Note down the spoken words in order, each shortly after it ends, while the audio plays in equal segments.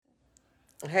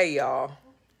Hey, y'all.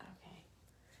 Okay.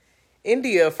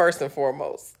 India, first and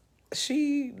foremost.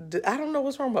 I don't know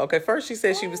what's wrong with her. Okay, first she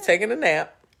said she was taking a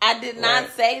nap. I did not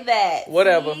Right. say that.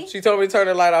 Whatever. See? She told me to turn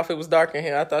the light off. It was dark in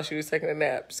here. I thought she was taking a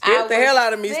nap. I Scared the was hell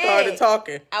out of me, sick. started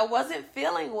talking. I wasn't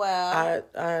feeling well.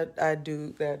 I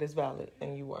do. That is valid.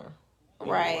 And you were.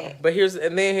 Right. But here's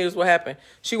what happened.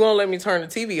 She won't let me turn the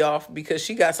TV off because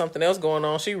she got something else going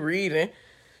on. She reading.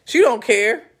 She don't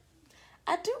care.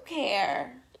 I do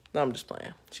care. No, I'm just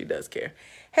playing. She does care.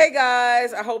 Hey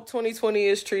guys, I hope 2020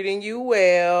 is treating you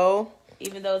well.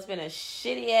 Even though it's been a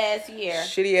shitty ass year.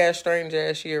 Shitty ass, strange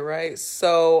ass year, right?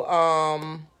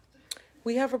 So,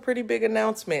 we have a pretty big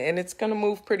announcement and it's gonna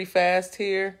move pretty fast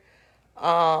here.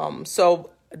 So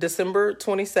December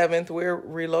 27th, we're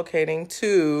relocating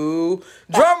to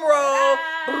drumroll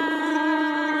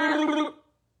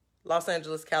Los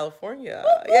Angeles, California.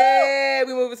 Yay!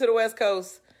 We moving to the West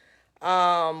Coast.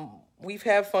 We've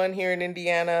had fun here in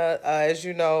Indiana. As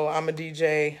you know, I'm a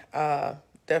DJ.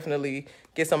 Definitely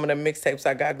get some of the mixtapes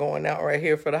I got going out right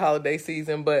here for the holiday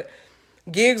season. But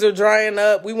gigs are drying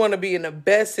up. We want to be in the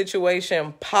best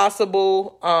situation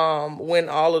possible when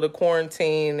all of the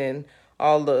quarantine and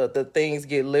all the things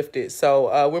get lifted.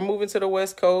 So we're moving to the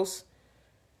West Coast.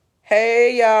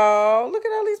 Hey, y'all. Look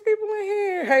at all these people in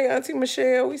here. Hey, Auntie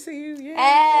Michelle, we see you. Yeah.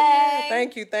 Hey.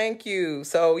 Thank you.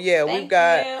 So, yeah, we've Thank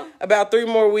got you. about 3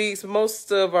 more weeks.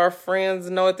 Most of our friends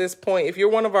know at this point. If you're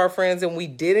one of our friends and we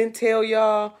didn't tell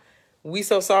y'all, we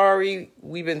so sorry.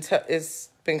 It's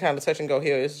been kind of touch and go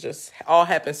here. It's just all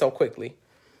happened so quickly.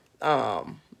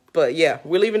 But yeah,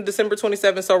 we're leaving December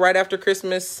 27th, so right after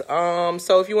Christmas.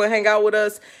 So if you want to hang out with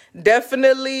us,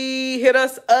 definitely hit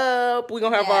us up. We're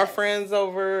going to have our friends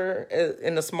over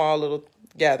in a small little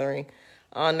gathering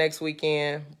next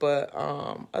weekend. But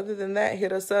other than that,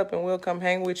 hit us up and we'll come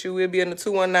hang with you. We'll be in the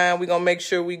 219. We're going to make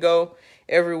sure we go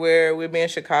everywhere. We'll be in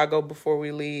Chicago before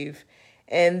we leave.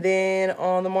 And then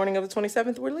on the morning of the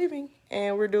 27th, we're leaving.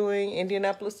 And we're doing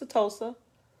Indianapolis to Tulsa.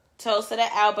 Tulsa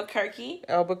to Albuquerque.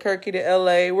 Albuquerque to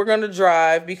LA. We're going to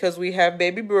drive because we have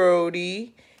baby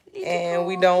Brody. And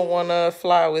we don't want to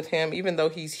fly with him, even though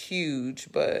he's huge.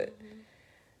 But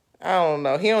I don't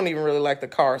know. He don't even really like the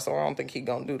car, so I don't think he's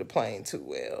going to do the plane too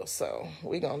well. So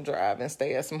we're going to drive and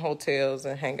stay at some hotels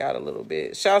and hang out a little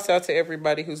bit. Shouts out to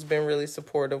everybody who's been really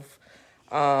supportive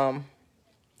of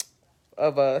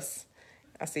us.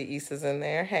 I see Issa's in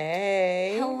there.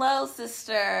 Hey. Hello,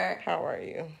 sister. How are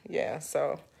you? Yeah,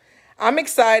 so I'm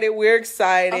excited. We're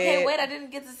excited. Okay, wait, I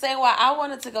didn't get to say why I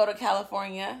wanted to go to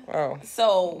California. Oh.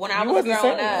 So when I was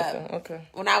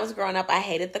growing up, I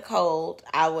hated the cold.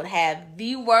 I would have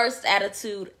the worst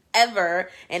attitude ever.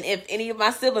 And if any of my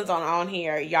siblings are on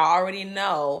here, y'all already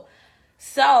know.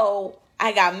 So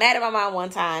I got mad at my mom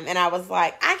one time and I was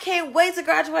like, I can't wait to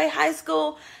graduate high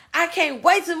school. I can't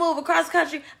wait to move across the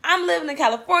country. I'm living in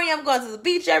California. I'm going to the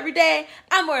beach every day.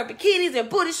 I'm wearing bikinis and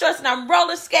booty shorts and I'm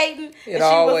roller skating. It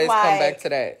always come back to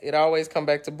that. It always come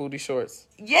back to booty shorts.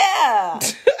 Yeah.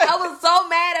 I was so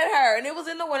mad at her. And it was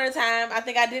in the wintertime. I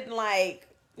think I didn't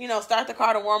start the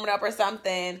car to warm it up or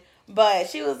something. But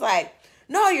she was like,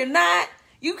 no, you're not.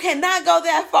 You cannot go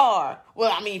that far.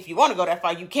 Well, I mean, if you want to go that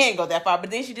far, you can go that far.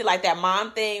 But then she did like that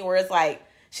mom thing where it's like,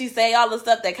 she say all the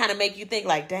stuff that kind of make you think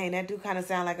like, dang, that do kind of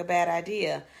sound like a bad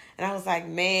idea. And I was like,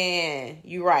 man,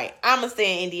 you're right. I'm going to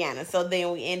stay in Indiana. So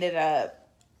then we ended up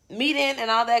meeting and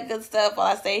all that good stuff while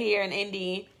I stay here in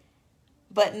Indy.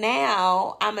 But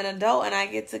now I'm an adult and I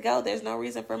get to go. There's no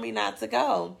reason for me not to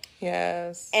go.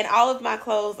 Yes. And all of my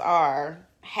clothes are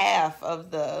half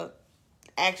of the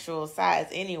actual size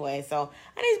anyway. So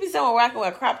I need to be somewhere where I can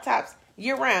wear crop tops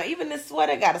year round. Even this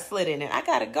sweater got a slit in it. I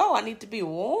got to go. I need to be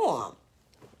warm.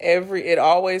 It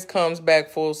always comes back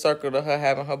full circle to her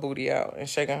having her booty out and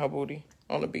shaking her booty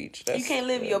on the beach. You can't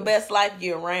live your best life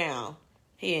year round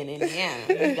here in Indiana.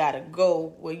 You gotta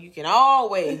go where you can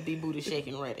always be booty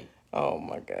shaking ready. Oh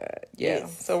my God. Yeah.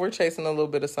 Yes. So we're chasing a little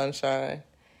bit of sunshine.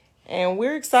 And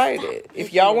we're excited.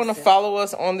 If y'all want to follow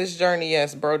us on this journey,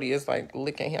 yes, Brody is like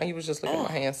licking him. He was just licking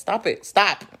my hand. Stop it.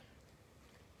 Stop.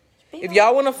 If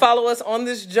y'all want to follow us on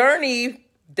this journey,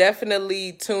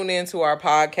 definitely tune into our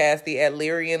podcast, the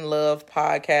Atlyrian Love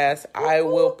Podcast. I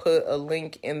will put a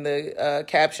link in the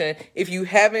caption. If you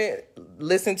haven't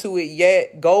listened to it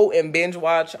yet, go and binge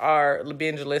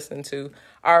listen to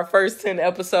our first 10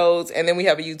 episodes. And then we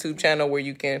have a YouTube channel where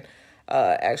you can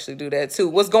actually do that too.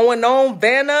 What's going on,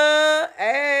 Vanna?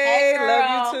 Hey,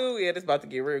 love you too. Yeah, it's about to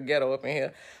get real ghetto up in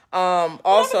here.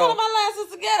 Also, my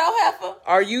lashes ghetto heifer.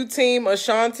 Are you team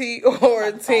Ashanti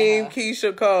or team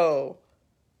Keisha Cole?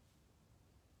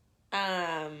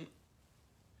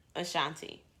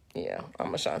 Ashanti. Yeah,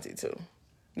 I'm Ashanti too.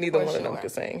 Neither For one of them sure. can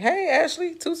sing. Hey,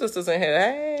 Ashley, two sisters in here.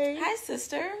 Hey. Hi,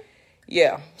 sister.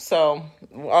 Yeah. So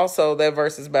also that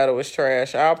versus battle was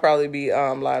trash. I'll probably be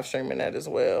live streaming that as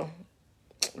well.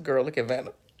 Girl, look at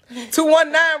Vanna.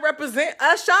 219 represent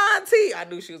Ashanti. I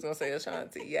knew she was gonna say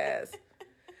Ashanti. Yes.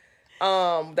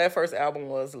 That first album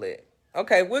was lit.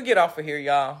 Okay, we'll get off of here,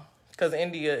 y'all. Because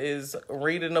India is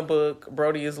reading a book.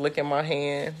 Brody is licking my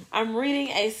hand. I'm reading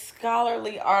a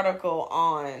scholarly article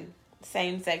on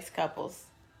same-sex couples.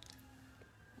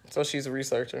 So she's a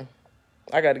researcher.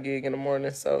 I got a gig in the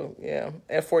morning, so yeah.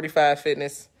 At 45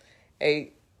 Fitness,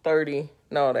 8:30.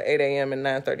 No, the 8 a.m. and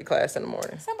 9:30 class in the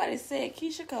morning. Somebody said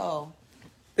Keisha Cole.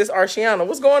 This Arshiana.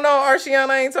 What's going on, Arshiana?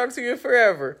 I ain't talked to you in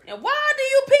forever. And why do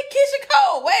you pick Keisha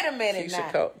Cole? Wait a minute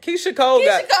now. Keisha Cole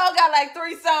got like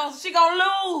 3 songs. She gonna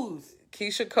lose.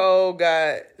 Keisha Cole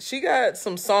she got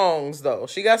some songs though.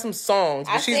 She got some songs,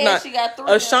 but She got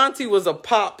 3. Ashanti was a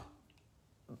pop.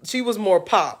 She was more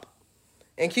pop.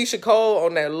 And Keisha Cole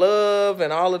on that Love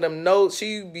and all of them notes,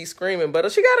 she be screaming.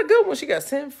 But she got a good one. She got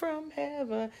Sent From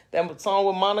Heaven. That song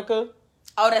with Monica.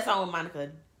 Oh, that song with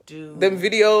Monica. Dude. Them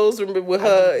videos with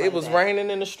her, it was that.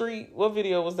 Raining in the Street. What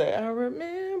video was that? I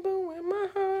remember when my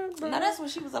heart broke. No, that's when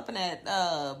she was up in that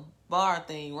bar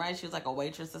thing, right? She was like a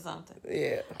waitress or something.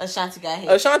 Yeah. Ashanti got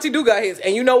hits. Ashanti do got hits.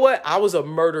 And you know what? I was a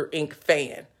Murder Inc.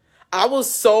 fan. I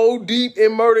was so deep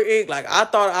in Murder Inc. Like, I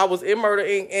thought I was in Murder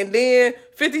Inc. And then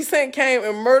 50 Cent came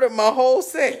and murdered my whole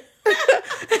set.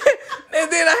 And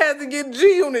then I had to get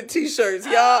G-Unit t-shirts.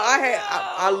 Y'all,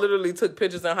 I literally took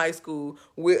pictures in high school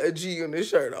with a G-Unit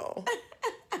shirt on.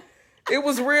 It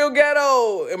was real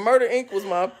ghetto. And Murder Inc. was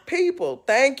my people.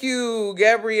 Thank you,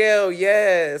 Gabrielle.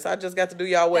 Yes, I just got to do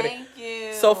y'all wedding. Thank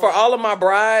you. So for all of my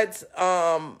brides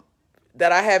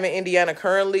that I have in Indiana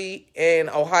currently, in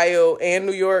Ohio and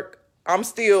New York, I'm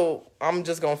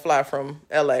just going to fly from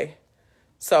LA.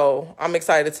 So I'm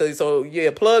excited to, so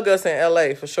yeah, plug us in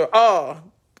LA for sure. Oh,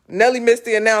 Nelly missed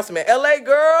the announcement. LA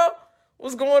girl,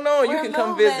 what's going on? You can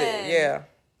come visit. Yeah.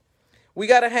 We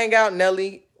got to hang out,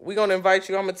 Nelly. We're going to invite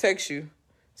you. I'm going to text you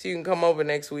so you can come over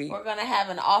next week. We're going to have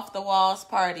an off the walls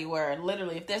party where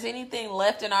literally if there's anything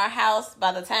left in our house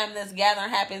by the time this gathering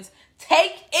happens,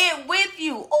 take it with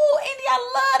you. Oh, Indy,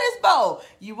 I love this bowl.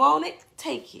 You want it?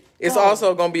 Take it. It's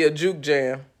also going to be a juke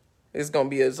jam. It's going to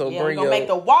be we're going to make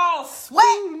the walls sweat.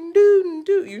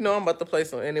 You know I'm about to play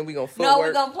some, and then we're going to footwork. No,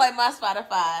 we're going to play my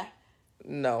Spotify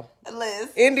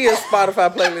list. India's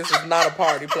Spotify playlist is not a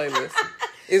party playlist.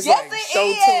 It's yes, like show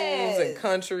tunes and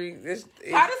country.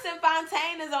 Partisan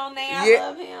Fontaine is on there. I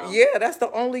love him. Yeah, that's the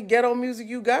only ghetto music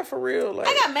you got for real. Like,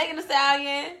 I got Megan Thee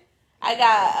Stallion. I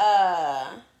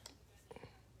got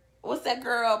what's that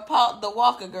girl? The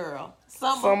Walker girl.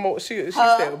 Summer. She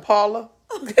said Paula.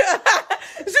 She was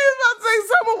about to say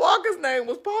Summer Walker's name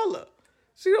was Paula.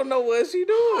 She don't know what she doing.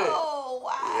 Oh,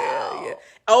 wow. Yeah.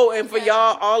 Oh, and for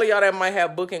y'all, all of y'all that might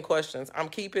have booking questions, I'm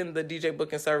keeping the DJ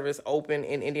booking service open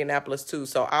in Indianapolis too.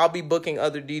 So I'll be booking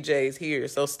other DJs here.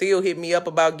 So still hit me up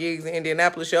about gigs in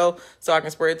Indianapolis, yo, so I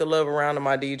can spread the love around to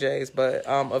my DJs. But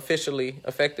officially,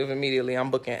 effective immediately,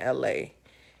 I'm booking LA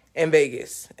and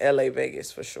Vegas. LA,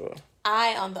 Vegas for sure.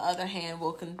 I, on the other hand,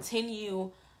 will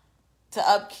continue to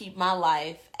upkeep my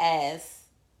life as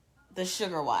the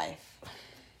sugar wife.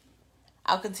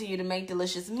 I'll continue to make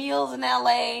delicious meals in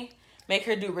LA, make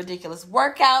her do ridiculous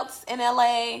workouts in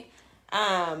LA,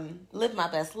 live my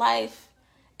best life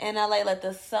in LA, let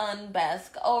the sun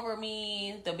bask over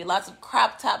me. There'll be lots of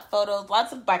crop top photos,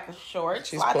 lots of biker shorts.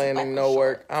 She's planning no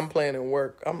work. I'm planning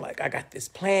work. I'm like, I got this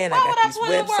plan. I got these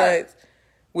websites.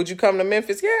 Would you come to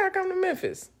Memphis? Yeah, I come to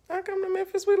Memphis.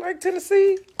 We like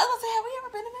Tennessee. I was gonna say, have we ever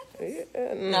been to Memphis?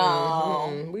 Yeah,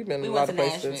 no. We've been a lot of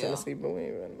places in Tennessee, but we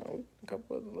ain't been a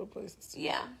couple other little places too.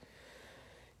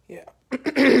 Yeah.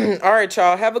 All right,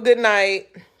 y'all. Have a good night.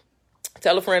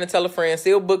 Tell a friend and tell a friend.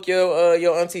 Still book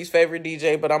your auntie's favorite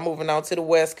DJ, but I'm moving out to the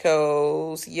West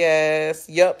Coast. Yes.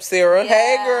 Yup, Sarah. Yeah.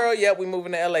 Hey, girl. Yep, we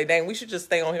moving to LA. Dang, we should just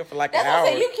stay on here for like an hour. That's what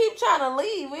I said. You keep trying to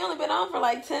leave. We only been on for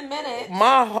like 10 minutes.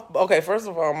 Okay, first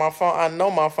of all, my phone, I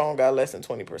know my phone got less than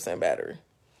 20% battery.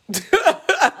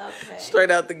 Okay.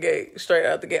 Straight out the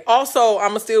gate. Also, I'm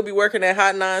going to still be working at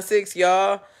Hot 96,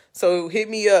 y'all. So hit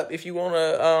me up if you want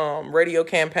a radio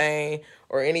campaign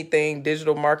or anything,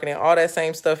 digital marketing, all that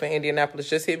same stuff in Indianapolis.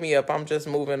 Just hit me up. I'm just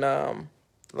moving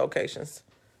locations.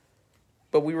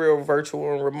 But we real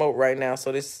virtual and remote right now,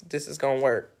 so this is going to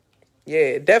work.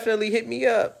 Yeah, definitely hit me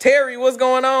up. Terry, what's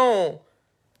going on?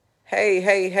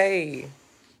 Hey.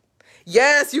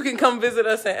 Yes, you can come visit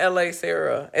us in LA,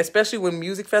 Sarah. Especially when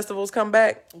music festivals come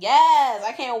back. Yes,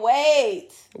 I can't wait.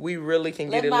 We really can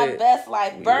get it lit. Live my best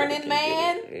life. Burning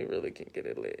Man. We really can get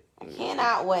it lit. I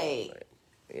cannot wait.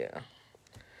 Yeah.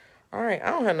 All right. I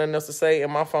don't have nothing else to say,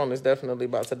 and my phone is definitely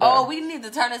about to die. Oh, we need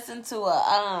to turn this into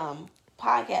a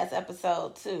podcast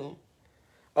episode too.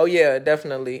 Oh yeah,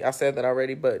 definitely. I said that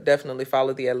already, but definitely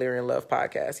follow the Illyrian Love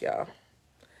podcast, y'all.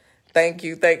 Thank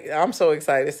you. I'm so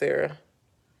excited, Sarah.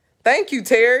 Thank you,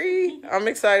 Terry. I'm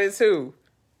excited too.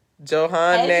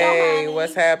 Johanny, Hey, Johanny.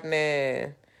 What's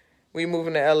happening? We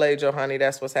moving to LA, Johanny.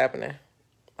 That's what's happening.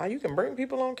 Oh, you can bring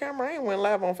people on camera. I ain't went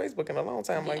live on Facebook in a long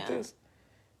time like this.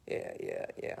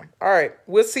 Yeah. All right.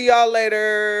 We'll see y'all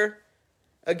later.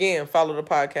 Again, follow the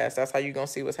podcast. That's how you're going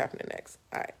to see what's happening next.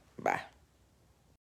 All right. Bye.